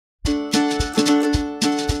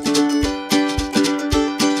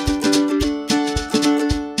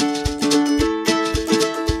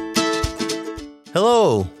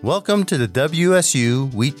Welcome to the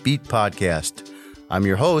WSU Wheat Beat Podcast. I'm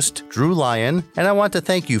your host, Drew Lyon, and I want to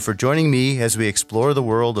thank you for joining me as we explore the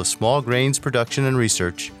world of small grains production and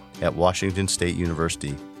research at Washington State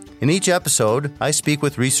University. In each episode, I speak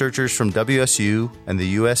with researchers from WSU and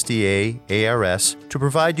the USDA ARS to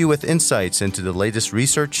provide you with insights into the latest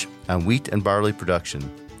research on wheat and barley production.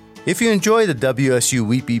 If you enjoy the WSU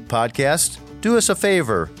Wheat Beat Podcast, do us a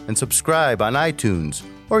favor and subscribe on iTunes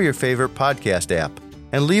or your favorite podcast app,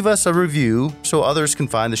 and leave us a review so others can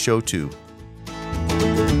find the show too.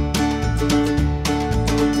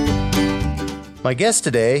 My guest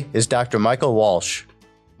today is Dr. Michael Walsh.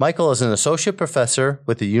 Michael is an associate professor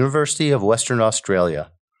with the University of Western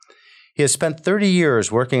Australia. He has spent 30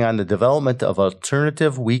 years working on the development of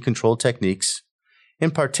alternative weed control techniques,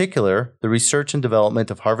 in particular, the research and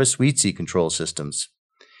development of harvest weed seed control systems.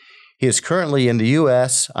 He is currently in the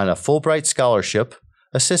U.S. on a Fulbright scholarship,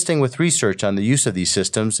 assisting with research on the use of these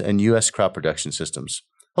systems in U.S. crop production systems.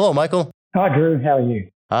 Hello, Michael. Hi, Drew. How are you?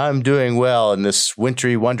 I'm doing well in this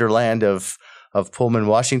wintry wonderland of Pullman,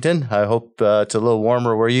 Washington. I hope it's a little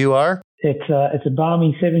warmer where you are. It's a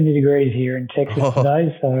balmy 70 degrees here in Texas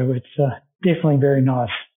today, so it's definitely very nice.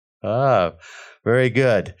 Ah, very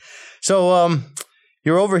good. So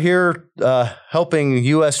you're over here helping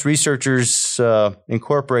U.S. researchers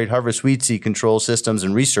incorporate harvest weed seed control systems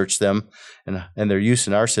and research them and their use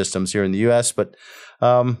in our systems here in the U.S. But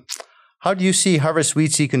how do you see harvest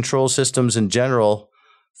weed seed control systems in general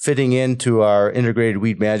fitting into our integrated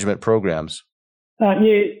weed management programs? I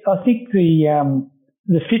think the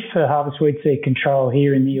fit for harvest weed seed control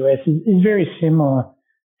here in the US is very similar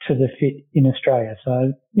to the fit in Australia.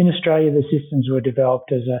 So in Australia, the systems were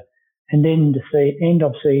developed as an end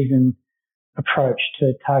of season approach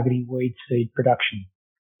to targeting weed seed production.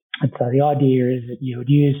 And so the idea is that you would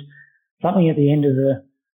use something at the end of the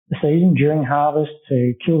season during harvest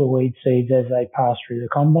to kill the weed seeds as they pass through the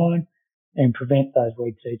combine and prevent those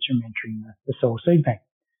weed seeds from entering the soil seed bank.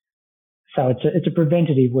 So it's a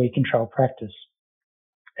preventative weed control practice.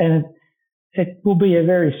 And it will be a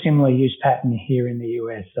very similar use pattern here in the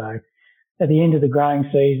US. So at the end of the growing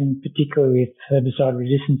season, particularly with herbicide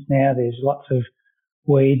resistance now, there's lots of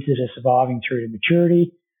weeds that are surviving through to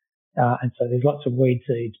maturity. And so there's lots of weed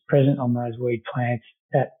seeds present on those weed plants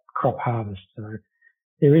at crop harvest. So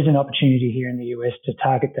there is an opportunity here in the US to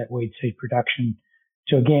target that weed seed production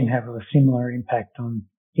to again have a similar impact on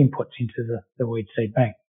inputs into the weed seed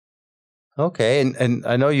bank. Okay, and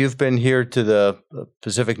I know you've been here to the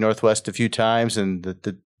Pacific Northwest a few times, and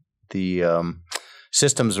the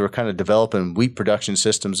systems were kind of developing wheat production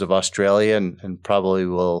systems of Australia, and probably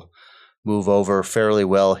will move over fairly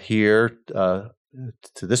well here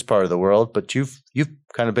to this part of the world. But you've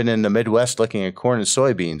kind of been in the Midwest looking at corn and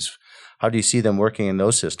soybeans. How do you see them working in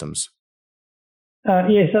those systems?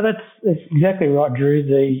 So that's exactly right, Drew.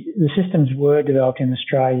 The systems were developed in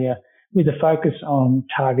Australia with a focus on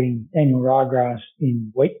targeting annual ryegrass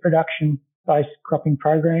in wheat production-based cropping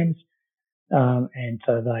programs. And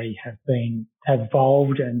so they have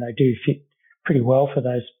evolved and they do fit pretty well for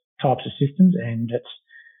those types of systems. And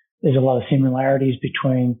there's a lot of similarities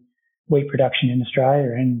between wheat production in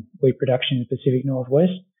Australia and wheat production in the Pacific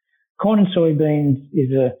Northwest. Corn and soybeans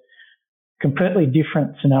is a completely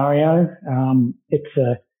different scenario.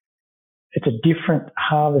 It's a different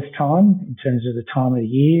harvest time in terms of the time of the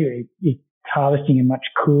year. You're harvesting in much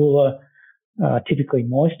cooler, typically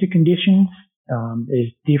moister conditions.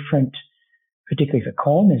 There's different, particularly for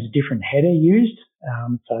corn, there's a different header used.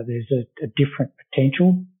 So there's a different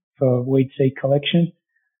potential for weed seed collection.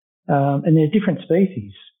 And there's different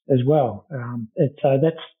species as well. So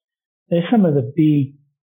there's some of the big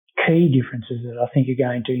key differences that I think are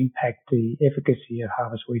going to impact the efficacy of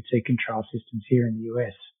harvest weed seed control systems here in the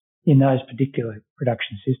US in those particular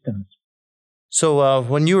production systems. So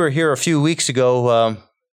when you were here a few weeks ago,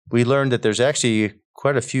 we learned that there's actually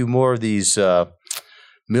quite a few more of these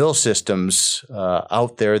mill systems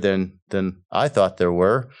out there than I thought there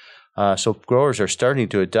were. So growers are starting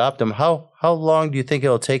to adopt them. How long do you think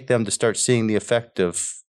it'll take them to start seeing the effect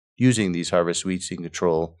of using these harvest weed seed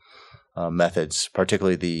control methods,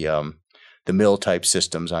 particularly the mill type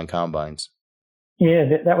systems on combines? Yeah,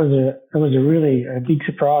 that was a really big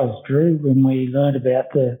surprise, Drew, when we learned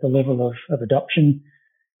about the level of adoption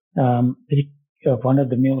of one of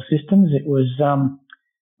the mill systems. It was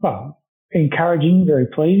encouraging, very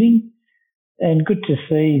pleasing, and good to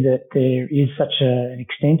see that there is such an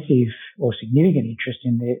extensive or significant interest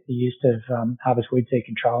in the use of harvest weed seed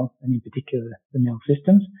control, and in particular the mill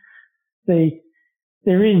systems.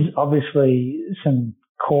 There is obviously some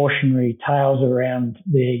cautionary tales around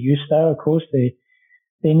their use, though. Of course,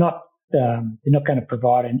 they're not they're not going to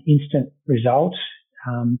provide an instant result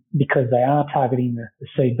because they are targeting the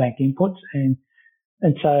seed bank inputs, and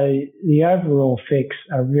so the overall effects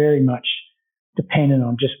are very much dependent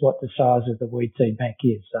on just what the size of the weed seed bank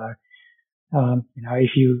is. So,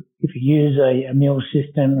 if you use a mill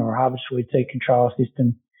system or a harvest weed seed control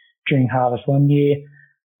system during harvest one year,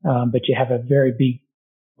 but you have a very big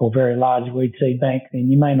or very large weed seed bank, then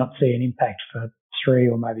you may not see an impact for 3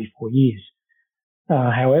 or maybe 4 years.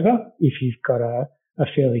 However, if you've got a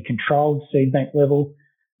fairly controlled seed bank level,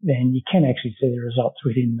 then you can actually see the results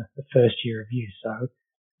within the first year of use. So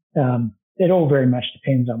it all very much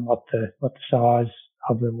depends on what the size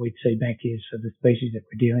of the weed seed bank is for the species that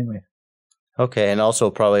we're dealing with. Okay, and also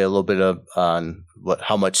probably a little bit on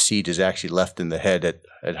how much seed is actually left in the head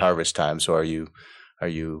at harvest time. So are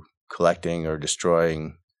you collecting or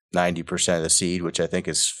destroying 90% of the seed, which I think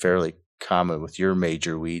is fairly common with your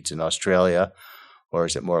major weeds in Australia, or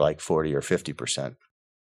is it more like 40 or 50%?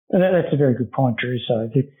 That's a very good point, Drew. So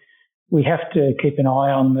we have to keep an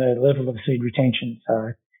eye on the level of seed retention.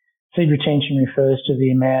 So seed retention refers to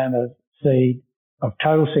the amount of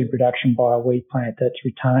total seed production by a weed plant that's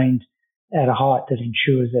retained at a height that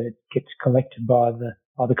ensures that it gets collected by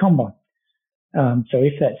the combine. So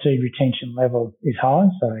if that seed retention level is high,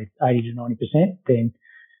 so 80 to 90%, then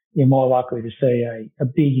you're more likely to see a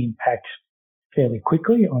big impact fairly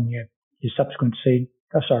quickly on your subsequent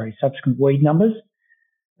weed numbers.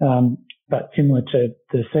 But similar to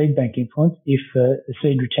the seed bank influence, if the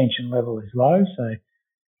seed retention level is low, so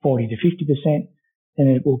 40 to 50%, then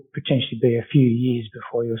it will potentially be a few years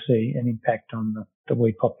before you'll see an impact on the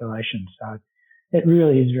weed population. So it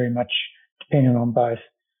really is very much dependent on both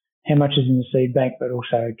how much is in the seed bank, but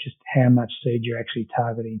also just how much seed you're actually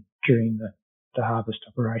targeting during the harvest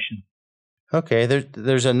operation. Okay,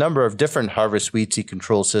 there's a number of different harvest weed seed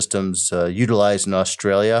control systems utilized in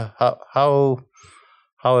Australia. How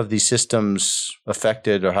have these systems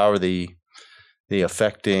affected, or how are they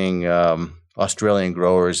affecting Australian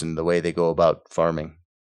growers and the way they go about farming?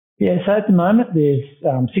 Yeah, so at the moment there's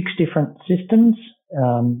 6 different systems,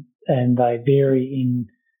 and they vary in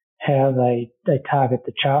how they target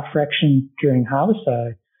the chaff fraction during harvest.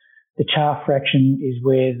 So the chaff fraction is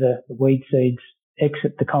where the weed seeds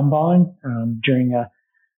exit the combine during a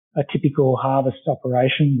typical harvest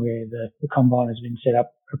operation where the combine has been set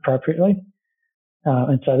up appropriately.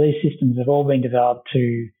 And so these systems have all been developed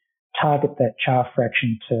to target that chaff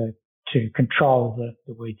fraction to control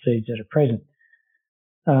the weed seeds that are present.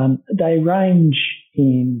 They range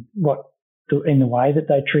in the way that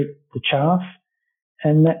they treat the chaff,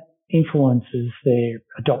 and that influences their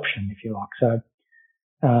adoption, if you like. So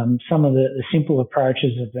some of the simple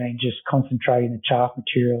approaches have been just concentrating the chaff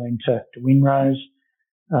material into windrows,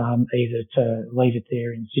 either to leave it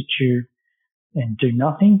there in situ and do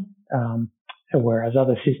nothing, whereas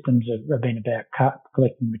other systems have been about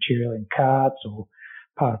collecting material in carts or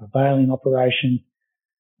part of a baling operation.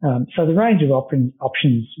 So the range of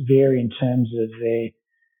options vary in terms of their,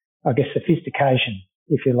 I guess, sophistication,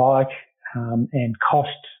 if you like, and cost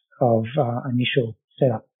of initial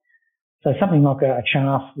setup. So something like a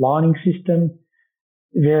chaff lining system,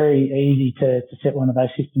 very easy to set one of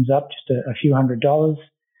those systems up, just a few $100s,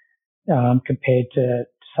 compared to,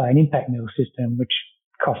 say, an impact mill system, which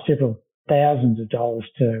costs several thousands of dollars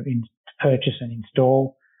to purchase and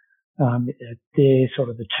install. They're sort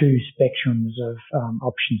of the two spectrums of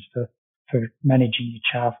options for managing your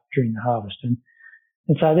chaff during the harvest. And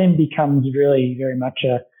so then becomes really very much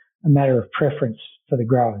a matter of preference for the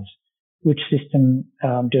growers. Which system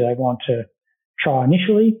do they want to try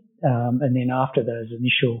initially? And then after those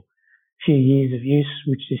initial few years of use,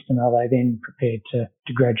 which system are they then prepared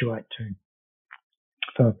to graduate to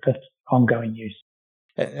for ongoing use?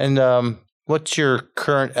 And what's your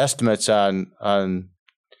current estimates on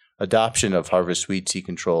adoption of harvest weed seed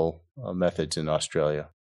control methods in Australia?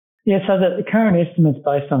 Yeah, so the current estimates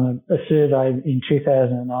based on a survey in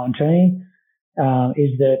 2019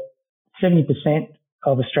 is that 70%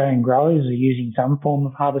 of Australian growers are using some form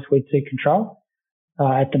of harvest weed seed control.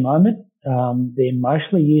 At the moment, they're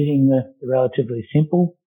mostly using the relatively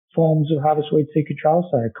simple forms of harvest weed seed control,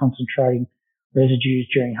 so concentrating residues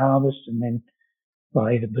during harvest and then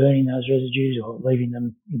either burning those residues or leaving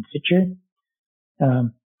them in situ.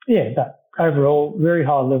 But overall, very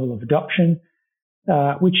high level of adoption,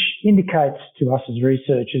 which indicates to us as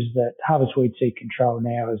researchers that harvest weed seed control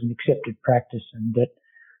now is an accepted practice and that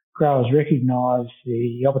growers recognise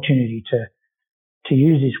the opportunity to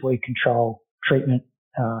use this weed control treatment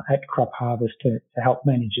at crop harvest to help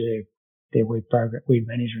manage their weed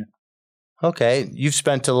management. Okay. You've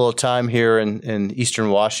spent a little time here in Eastern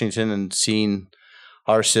Washington and seen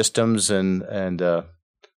our systems and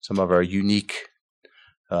some of our unique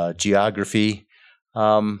geography.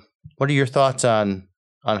 What are your thoughts on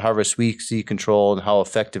harvest weed seed control and how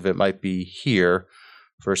effective it might be here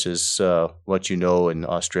versus what you know in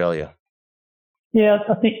Australia? Yeah,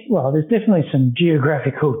 I think, well, there's definitely some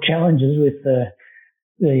geographical challenges with the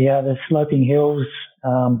sloping hills.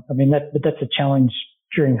 But that's a challenge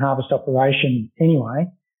during harvest operation anyway.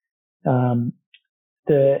 But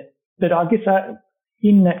I guess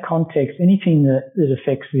in that context, anything that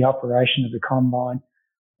affects the operation of the combine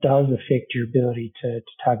does affect your ability to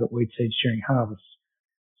target weed seeds during harvest.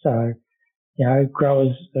 So,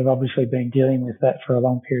 growers have obviously been dealing with that for a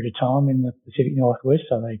long period of time in the Pacific Northwest,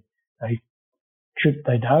 so they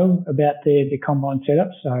know about their combine setup,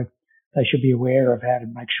 so they should be aware of how to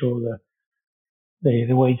make sure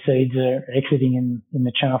the weed seeds are exiting in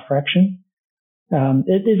the chaff fraction.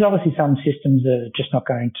 There's obviously some systems that are just not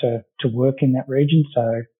going to work in that region,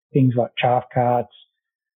 so things like chaff carts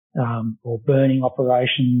or burning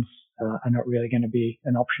operations are not really going to be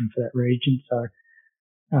an option for that region. So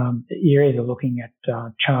you're either looking at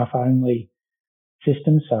chaff-only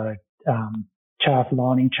systems, so chaff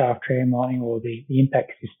lining, chaff tram lining, or the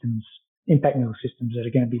impact mill systems that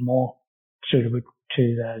are going to be more suitable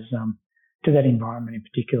to those to that environment in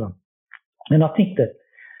particular. And I think that,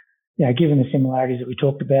 given the similarities that we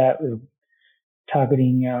talked about,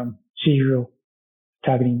 targeting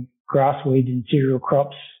grass weeds and cereal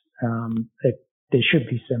crops, that there should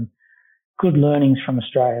be some good learnings from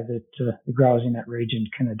Australia that the growers in that region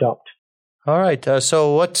can adopt. All right.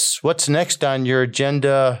 So what's next on your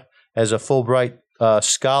agenda as a Fulbright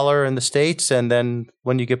scholar in the States, and then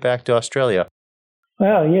when you get back to Australia?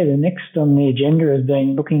 Well, the next on the agenda has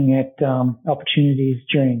been looking at opportunities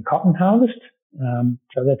during cotton harvest.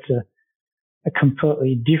 So that's a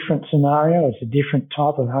completely different scenario. It's a different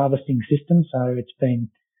type of harvesting system. So it's been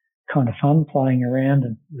kind of fun playing around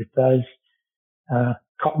and with those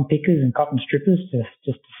cotton pickers and cotton strippers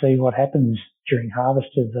just to see what happens during harvest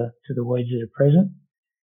to the weeds that are present.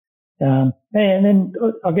 And then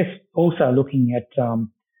I guess also looking at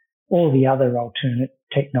all the other alternate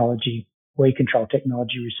technology, weed control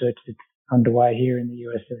technology research that's underway here in the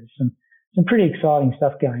US. There's some pretty exciting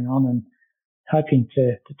stuff going on, and hoping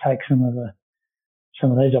to take some of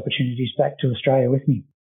those opportunities back to Australia with me.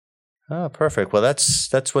 Oh, perfect. Well,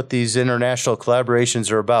 that's what these international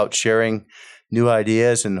collaborations are about, sharing new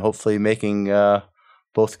ideas and hopefully making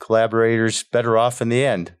both collaborators better off in the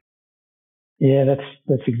end. Yeah,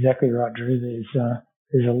 that's exactly right, Drew.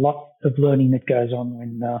 There's a lot of learning that goes on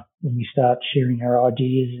when we start sharing our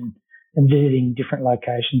ideas and visiting different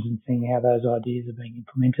locations and seeing how those ideas are being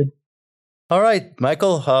implemented. All right,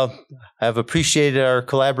 Michael, I've appreciated our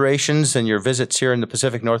collaborations and your visits here in the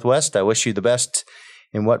Pacific Northwest. I wish you the best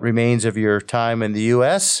in what remains of your time in the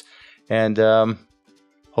U.S. and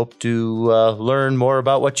hope to learn more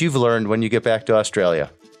about what you've learned when you get back to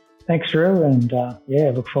Australia. Thanks, Drew, and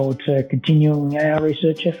look forward to continuing our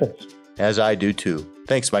research efforts. As I do too.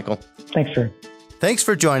 Thanks, Michael. Thanks, Drew. Thanks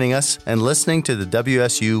for joining us and listening to the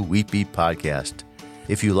WSU Wheat Beat podcast.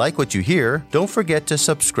 If you like what you hear, don't forget to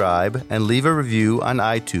subscribe and leave a review on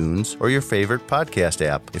iTunes or your favorite podcast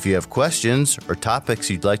app. If you have questions or topics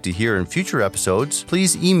you'd like to hear in future episodes,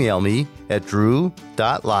 please email me at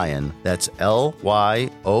drew.lyon, that's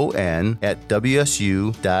LYON, at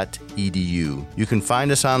wsu.edu. You can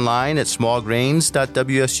find us online at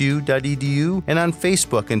smallgrains.wsu.edu and on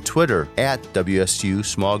Facebook and Twitter at WSU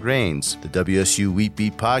Smallgrains. The WSU Wheat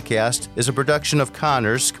Beat podcast is a production of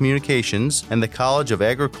Connors Communications and the College of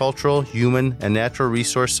Agricultural, Human, and Natural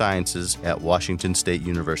Resource Sciences at Washington State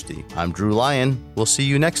University. I'm Drew Lyon. We'll see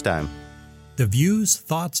you next time. The views,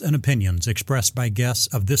 thoughts, and opinions expressed by guests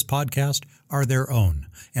of this podcast are their own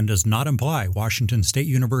and does not imply Washington State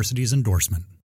University's endorsement.